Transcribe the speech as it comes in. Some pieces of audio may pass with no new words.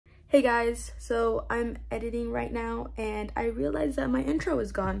Hey guys, so I'm editing right now and I realized that my intro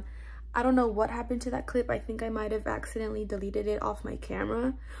is gone. I don't know what happened to that clip. I think I might have accidentally deleted it off my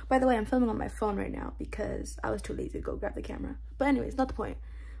camera. By the way, I'm filming on my phone right now because I was too lazy to go grab the camera. But anyways, not the point.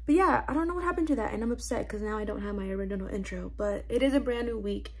 But yeah, I don't know what happened to that and I'm upset because now I don't have my original intro. But it is a brand new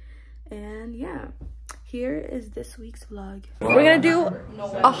week and yeah. Here is this week's vlog. We're gonna do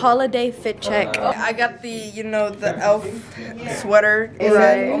a holiday fit check. I got the, you know, the elf sweater. It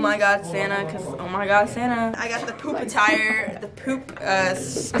said, oh my god, Santa, because oh my god, Santa. I got the poop attire, the poop,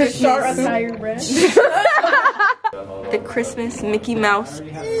 Christmas attire brand. The Christmas Mickey Mouse.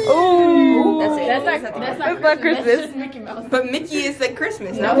 Ooh. That's it. That's not Christmas. That's just Mickey Mouse. But Mickey is like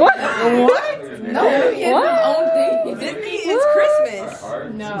Christmas, no? What? What? No, Mickey is his own thing. Disney is Christmas.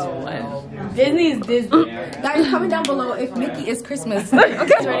 No. Disney is Disney. Guys, comment down below if Mickey is Christmas.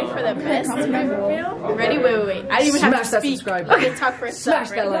 Okay. Ready for the best reveal? Ready? Wait. I didn't even have to speak. Okay, talk first. Smash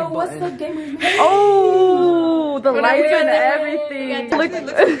that like button. What's the game? Oh, the lights and everything. Look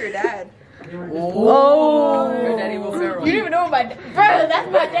at your dad. Oh. Your daddy will Pharaoh. You didn't even know my dad. Bro, that's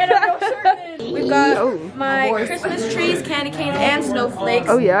my dad. I'm no shortness. We've got my Christmas trees, candy canes, and snowflakes.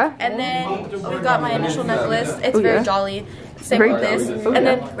 Oh yeah. And then we've got my initial necklace. It's very jolly. Same with this. And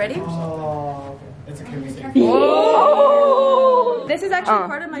then ready? Whoa. This is actually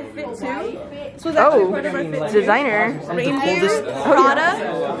part of my fit too. This was actually part of my fit too. Designer. Reindeer. Prada.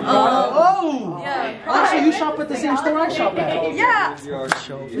 Yeah. Actually, you shop at the same store I shop at. Yeah.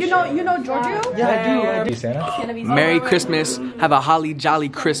 You know Giorgio? Yeah, I do. Santa. Merry Christmas. Have a holly jolly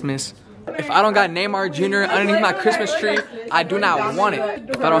Christmas. If I don't got Neymar Jr. underneath my Christmas tree, I do not want it.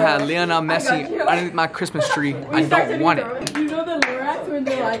 If I don't have Lionel Messi underneath my Christmas tree, I don't want it. You know the lyrics when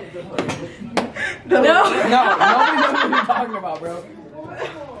they're like, No, nobody knows what you're talking about, bro.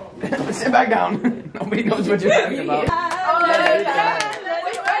 Sit back down. Nobody knows what you're talking about. oh my god,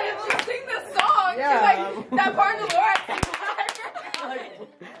 let's sing the song. Yeah. Like, that part of the lyrics.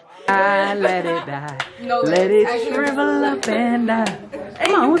 I let it die. No, let it shrivel up and die.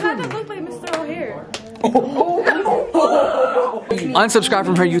 Hey, you kind of look like Mr. O'Hare. Unsubscribe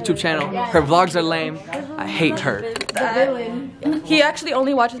from her YouTube channel. Her vlogs are lame. I hate her. He actually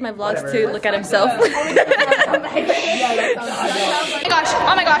only watches my vlogs to look at himself. Oh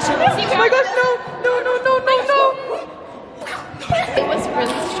my gosh, no, It was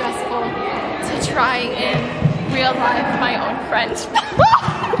really stressful to try and real life my own friend.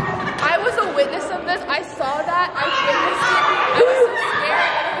 I was a witness of this. I saw that. I witnessed it. I was so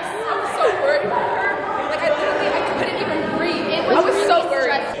scared. I was so worried for her. Like I couldn't even breathe. I was so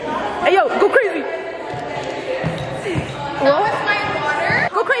worried. Hey yo, go crazy. That was my water.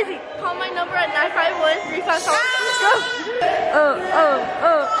 Go crazy. Call my number at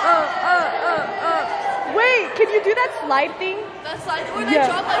 951-355. Wait, can you do that slide thing? That's like when I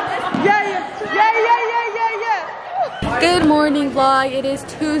drop like this. Yeah. Good morning vlog. It is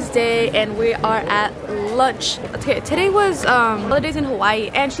Tuesday and we are at lunch. Okay, today was holidays in Hawaii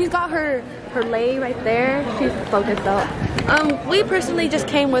and she's got her lei right there. She's focused up. We personally just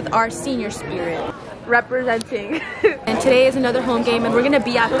came with our senior spirit representing. And today is another home game and we're gonna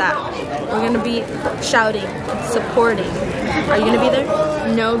be at that. We're gonna be shouting, supporting. Are you gonna be there?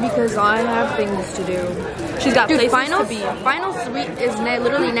 No, because I have things to do. She's got places to be. Finals week is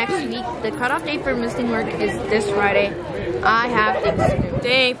literally next week. The cutoff date for missing work is this Friday. I have things to do.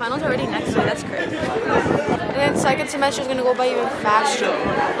 Dang, finals are already next week. That's crazy. And then second semester is gonna go by even faster.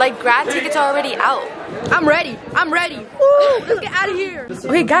 Like grad tickets are already out. I'm ready. Woo, let's get out of here.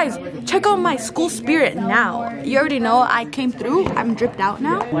 Okay guys, check out my school spirit now. You already know I came through. I'm dripped out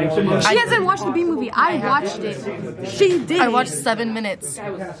now. She hasn't watched the B movie. I watched it. She did. I watched 7 minutes.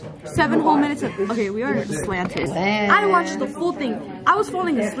 7 whole minutes of, okay, we are slanted. I watched the full thing. I was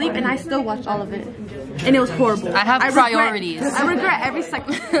falling asleep and I still watched all of it. And it was horrible. I have priorities. I regret every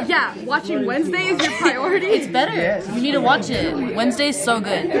second. Yeah, watching Wednesday is your priority. It's better. You need to watch it. Wednesday is so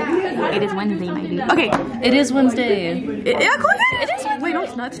good. It is Wednesday, maybe. Okay. It is Wednesday. Yeah, cool. It is Wednesday. Wait, no,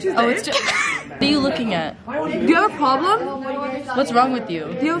 it's not. It's Tuesday. Oh, it's What are you looking at? Do you have a problem? What's wrong with you?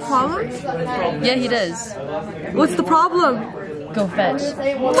 Do you have a problem? Yeah, he does. What's the problem? Go fetch. So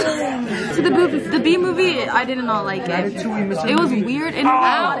the B movie, I did not like it. It was weird and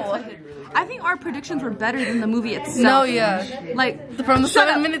unexpected. I think our predictions were better than the movie itself. No, yeah. Like from the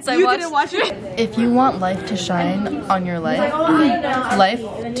 7 minutes I watched. You didn't watch it? If you want life to shine on your life, life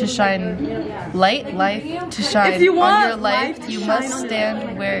to shine If you want on your life, you must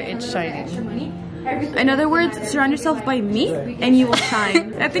stand where it's shining. In other words, surround yourself by me and you will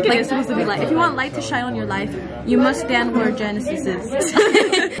shine. I think it is supposed to be like, if you want light to shine on your life, you must stand where Genesis is.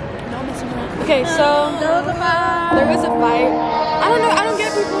 Okay, so there was a fight. I don't know, I don't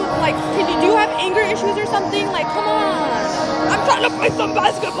get people like some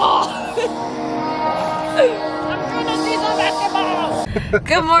basketball.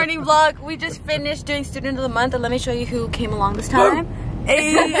 Good morning vlog. We just finished doing student of the month and let me show you who came along this time.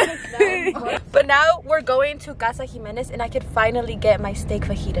 But now we're going to Casa Jimenez and I could finally get my steak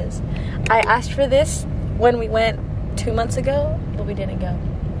fajitas. I asked for this when we went 2 months ago, but we didn't go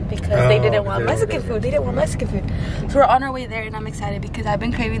because they didn't want Mexican food. They didn't want Mexican food. So we're on our way there and I'm excited because I've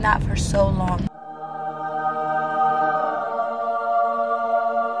been craving that for so long.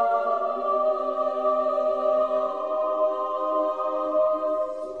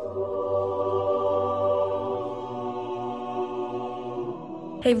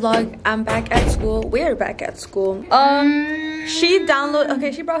 Hey vlog, I'm back at school. We're back at school. She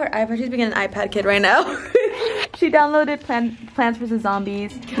brought her iPad. She's being an iPad kid right now. She downloaded Plants vs.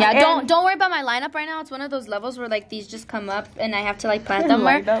 Zombies. Yeah, don't worry about my lineup right now. It's one of those levels where like these just come up and I have to like plant them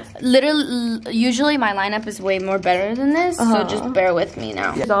where literally usually my lineup is way more better than this. So just bear with me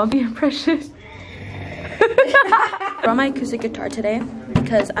now. Zombie impression. I brought my acoustic guitar today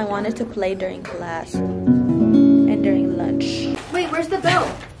because I wanted to play during class and during lunch. Wait, where's the bell?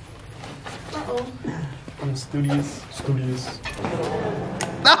 I'm studious.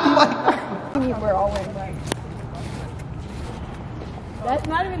 We're all wearing black. That's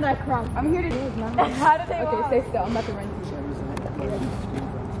not even that crumb. I'm here to do it, man. How did they walk? Stay still. I'm about to run to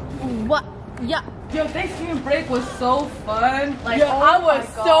you. What? Yeah. Yo, Thanksgiving break was so fun. Like, Yo, I was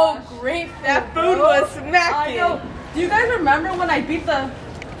so great. That food was smacking. I know. Do you guys remember when I beat the...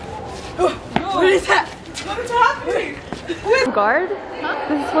 What is that? What is happening? Off guard? Huh?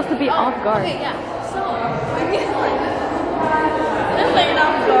 This is supposed to be off guard. Okay, yeah. So, Just laying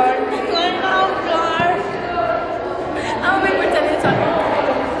off guard. Laying off guard. I'm gonna be pretending to talk.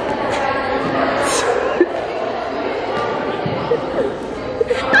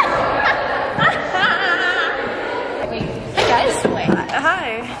 Hey guys. Hi.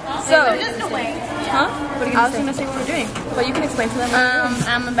 So, just away. Huh? What are you gonna say what we're doing. But you can explain to them.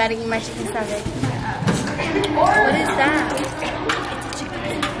 I'm about to eat my chicken salad. What is that?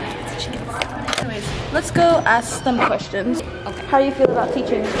 Anyways, let's go ask them questions. Okay. How do you feel about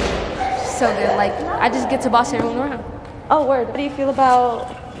teaching? So good. Like, I just get to boss everyone around. Oh, word. What do you feel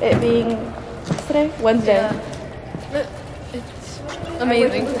about it being today? Wednesday. Yeah. It's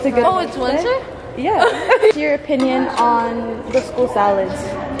amazing. It's a good it's Wednesday? Yeah. What's your opinion on the school salads?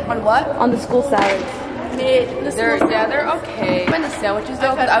 On what? On the school salads. They're okay. And the sandwiches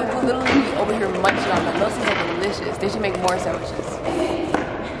though, because I would literally be over here munching on them. Those things are delicious. They should make more sandwiches.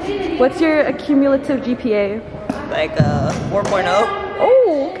 What's your cumulative GPA? Like 4.0.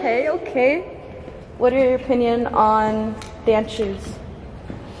 Oh, okay. What are your opinion on dance shoes?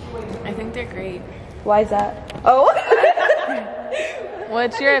 I think they're great. Why is that? Oh.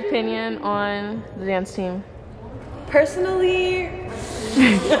 What's your opinion on the dance team? Personally, do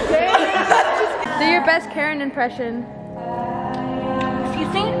your best Karen impression.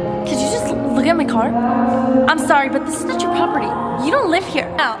 Excuse me? Could you just look at my car? I'm sorry, but this is not your property. You don't live here.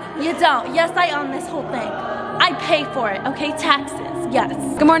 No, you don't. Yes, I own this whole thing. I pay for it, okay? Taxes, yes.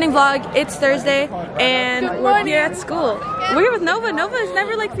 Good morning vlog. It's Thursday and we're here at school. We're here with Nova. Nova is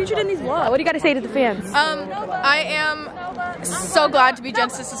never like featured in these vlogs. What do you got to say to the fans? I am so glad to be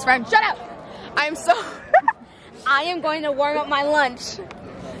Genesis's friend. Shut up! I'm so... I am going to warm up my lunch.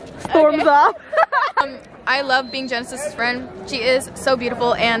 Storms off. I love being Genesis's friend. She is so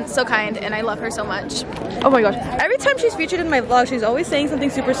beautiful and so kind, and I love her so much. Oh my gosh. Every time she's featured in my vlog, she's always saying something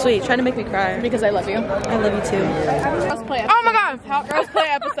super sweet, trying to make me cry. Because I love you. I love you too. Girls play episode. Oh my god! Girls play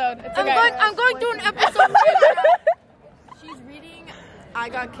episode. It's okay. I'm going through an episode. She's reading I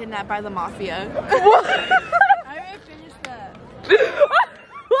Got Kidnapped by the Mafia. What? I already finished that.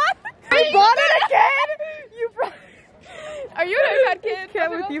 What? You bought it again? You brought... Are you an iPad kid?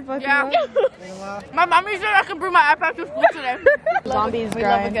 Can't with you fucking Yeah. My mommy said I can bring my iPad to school today. Zombies We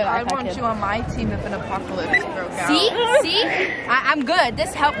love a grind. good I want you on my team if an apocalypse broke out. See? I'm good.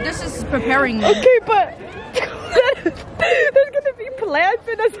 This is preparing me. Okay, but there's gonna be plants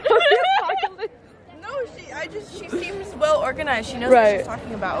in a zombie apocalypse. No, she seems well organized. She knows what she's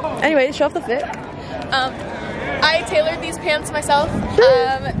talking about. Anyway, show off the fit. I tailored these pants myself.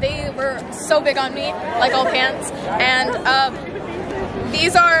 They were so big on me, like all pants. And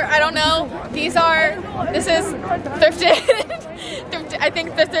these are, I don't know, this is thrifted. I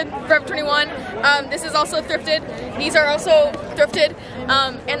think thrifted, Forever 21. This is also thrifted. These are also thrifted.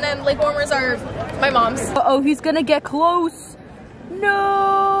 And then leg warmers are my mom's. Uh-oh, he's gonna get close.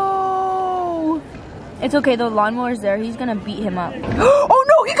 No! It's okay, the lawnmower's there. He's gonna beat him up. Oh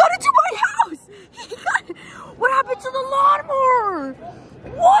no, he got into my house! What happened to the lawnmower?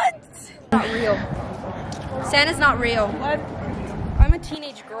 What? Not real. Santa's not real. What?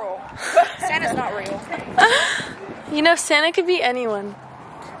 teenage girl. Santa's not real. You know, Santa could be anyone.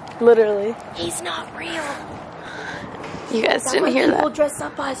 Literally. He's not real. You guys didn't hear that. People dress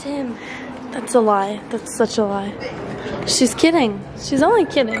up as him. That's a lie. That's such a lie. She's kidding. She's only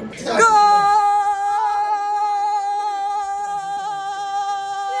kidding.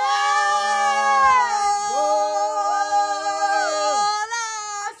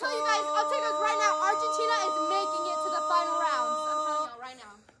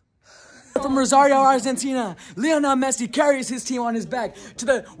 From Rosario, Argentina, Lionel Messi carries his team on his back to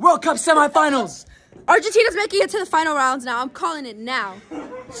the World Cup semifinals. Argentina's making it to the final rounds now. I'm calling it now.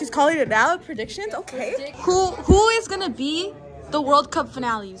 She's calling it now. Predictions. Okay. Who is gonna be the World Cup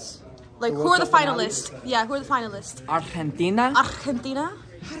finales? Like, who are the finalists? Yeah, who are the finalists? Argentina Argentina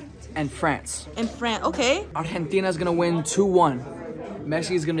and France. and France. Okay. Argentina's gonna win 2-1.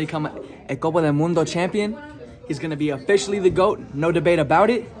 Messi is gonna become a Copa del Mundo champion. He's gonna be officially the GOAT, no debate about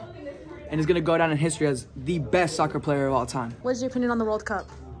it. And he's gonna go down in history as the best soccer player of all time. What's your opinion on the World Cup?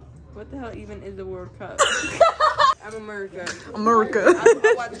 What the hell even is the World Cup? I'm America. America.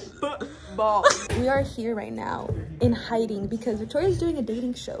 I watch football. We are here right now in hiding because Victoria's doing a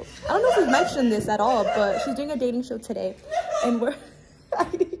dating show. I don't know if we've mentioned this at all, but she's doing a dating show today. And we're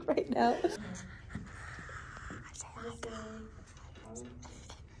hiding right now.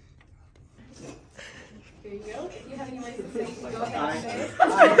 Here you go. If you have any ways to say, go ahead.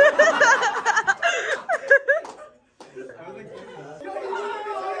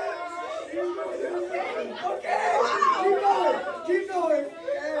 Keep going.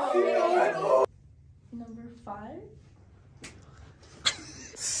 Number 5.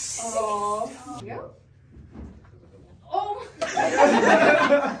 Oh. Oh.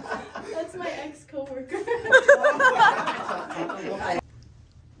 That's my ex-coworker.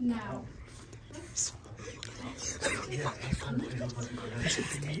 Now.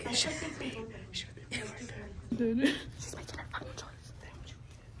 She's making her final choice.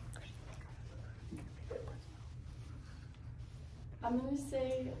 I'm gonna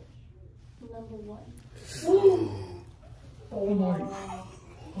say number 1. Oh my.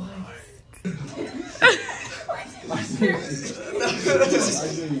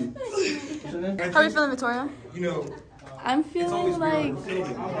 How are you feeling, Victoria? You know. I'm feeling like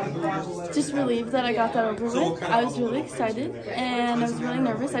just relieved that I got that over with. I was really excited and I was really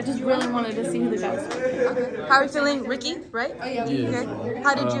nervous. I just really wanted to see who the guys were. Okay. How are you feeling, Ricky? Right? Oh yeah. Okay.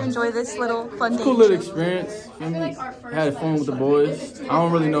 How did you enjoy this little fun day? Cool little experience. I had fun with the boys. I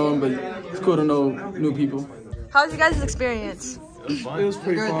don't really know them, but it's cool to know new people. How was your guys' experience? It was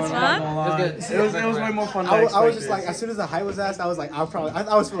pretty fun. It was way more fun. I was just like, as soon as the hi was asked, I was like, I was feeling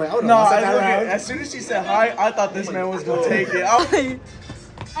like, oh no. No, as soon as she said hi, I thought this man was gonna take it.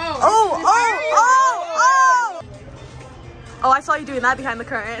 Oh, I saw you doing that behind the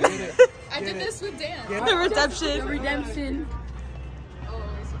curtain. I did this with Dan. The redemption. The redemption.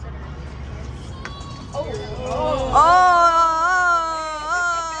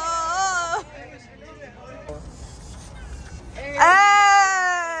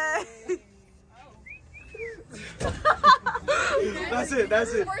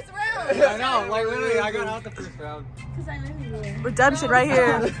 That's it. First round. I know, like literally, I got out the first round. Because I knew you were. Redemption right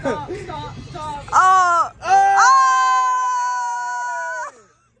here. Stop.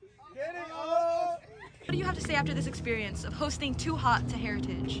 What do you have to say after this experience of hosting Too Hot to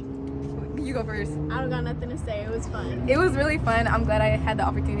Heritage? You go first. I don't got nothing to say. It was fun. It was really fun. I'm glad I had the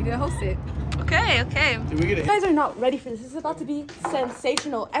opportunity to host it. Okay. Did we get You guys are not ready for this. This is about to be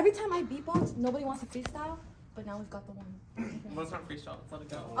sensational. Every time I beatbox, nobody wants to freestyle, but now we've got the one. Well, it's not freestyle. Let's let it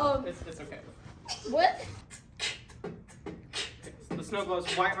go. Oh. It's okay. What? The snow glows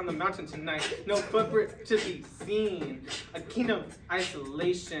white on the mountain tonight. No footprint to be seen. A kingdom of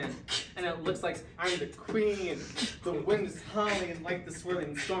isolation. And it looks like I'm the queen. The wind is howling like the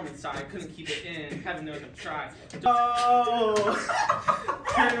swirling storm inside. I couldn't keep it in. Heaven knows I've tried. Oh!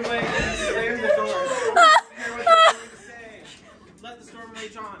 Turn away and slam the door. Hear what they're going to say. Let the storm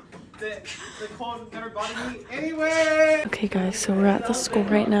rage on. The cold never bothered me anyway. Okay guys, so we're at the school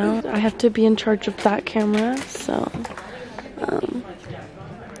right now. I have to be in charge of that camera, so I'm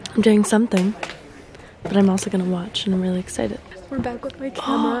doing something, but I'm also gonna watch and I'm really excited. We're back with my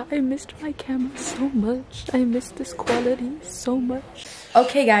camera. I missed my camera so much. I missed this quality so much.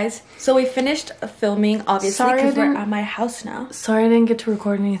 Okay guys, so we finished filming obviously because we're at my house now. Sorry I didn't get to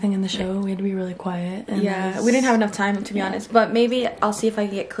record anything in the show. We had to be really quiet. And yeah, we didn't have enough time to be honest, but maybe I'll see if I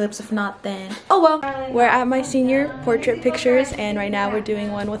can get clips. If not, then oh well. We're at my senior portrait pictures and right now we're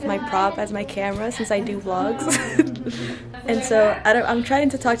doing one with my prop as my camera since I do vlogs. And so I'm trying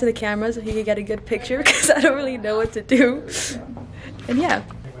to talk to the camera so he can get a good picture because I don't really know what to do. And yeah.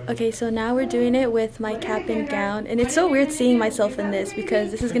 Okay, so now we're doing it with my cap and gown, and it's so weird seeing myself in this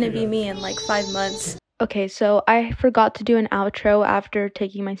because this is gonna be me in like 5 months. Okay, so I forgot to do an outro after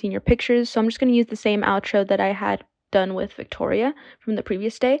taking my senior pictures, so I'm just gonna use the same outro that I had done with Victoria from the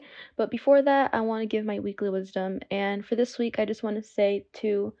previous day. But before that, I want to give my weekly wisdom, and for this week I just want to say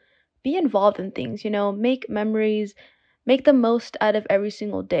to be involved in things, you know, make memories, make the most out of every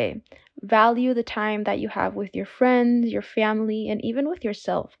single day. Value the time that you have with your friends, your family, and even with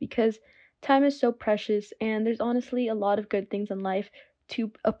yourself, because time is so precious and there's honestly a lot of good things in life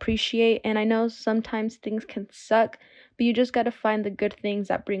to appreciate. And I know sometimes things can suck, but you just got to find the good things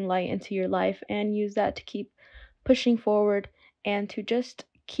that bring light into your life and use that to keep pushing forward and to just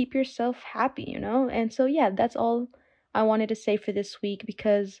keep yourself happy, you know? And so yeah, that's all I wanted to say for this week,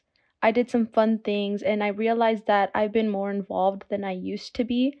 because I did some fun things and I realized that I've been more involved than I used to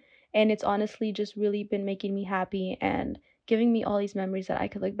be, and it's honestly just really been making me happy and giving me all these memories that I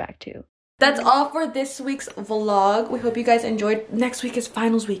could look back to. That's all for this week's vlog. We hope you guys enjoyed. Next week is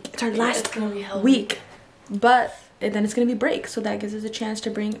finals week. It's our last week, but then it's gonna be break, so that gives us a chance to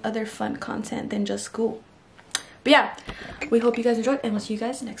bring other fun content than just school. But yeah, we hope you guys enjoyed, and we'll see you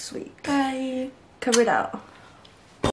guys next week. Bye. Cover it out.